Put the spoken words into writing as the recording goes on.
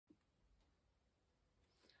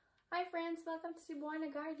Hi friends, welcome to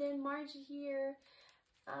Cebuana Garden. Margie here.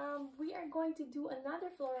 We are going to do another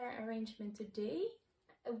floral arrangement today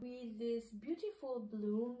with these beautiful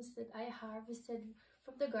blooms that I harvested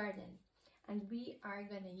from the garden. And we are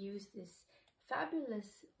going to use this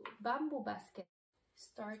fabulous bamboo basket.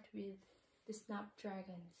 Start with the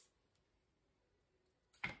snapdragons.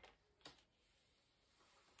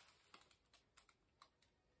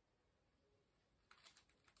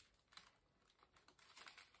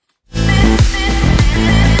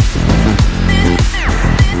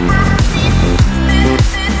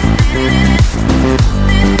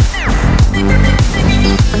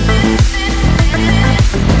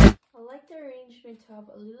 To have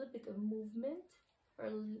a little bit of movement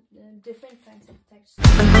or different kinds of texture.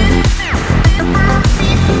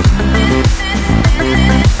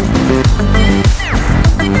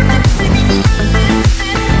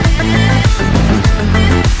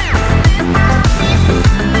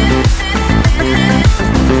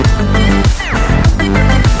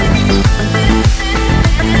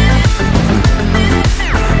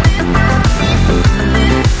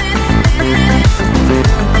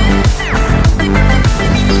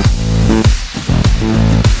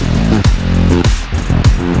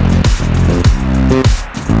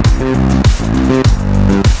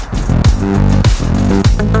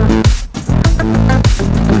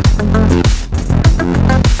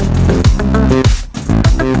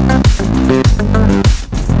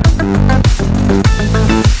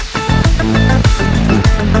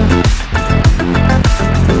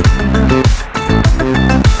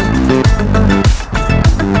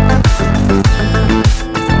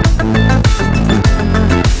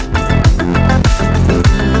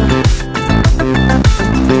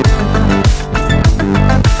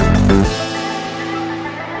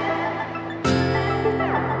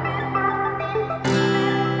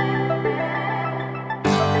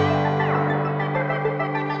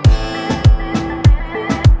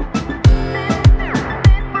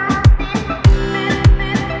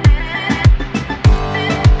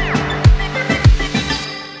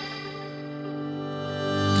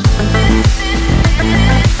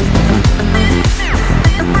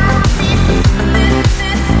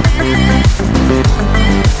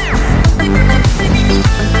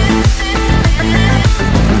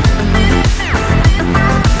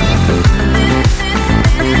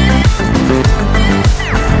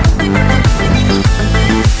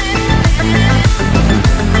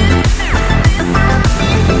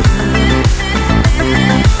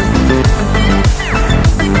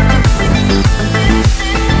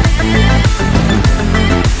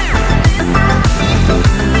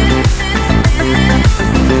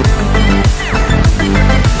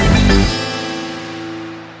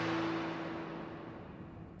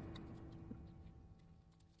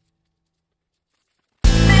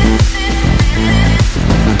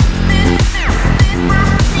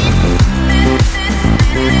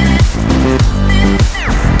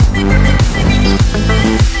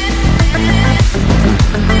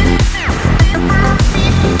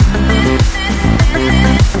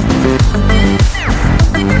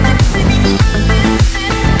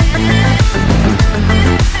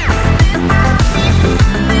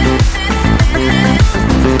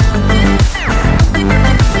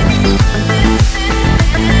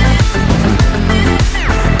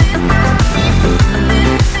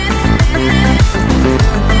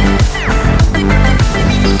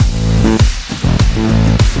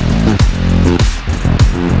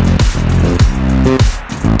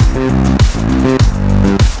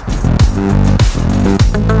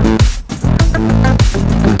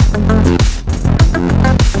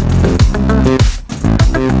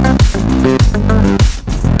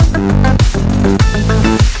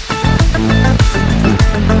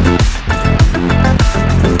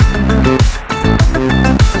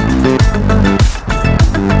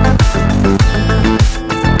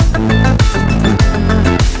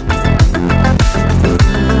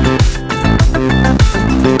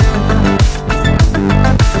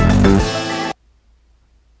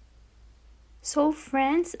 So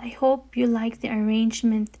friends, I hope you like the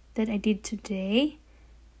arrangement that I did today.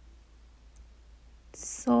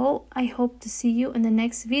 So I hope to see you in the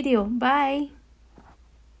next video. Bye!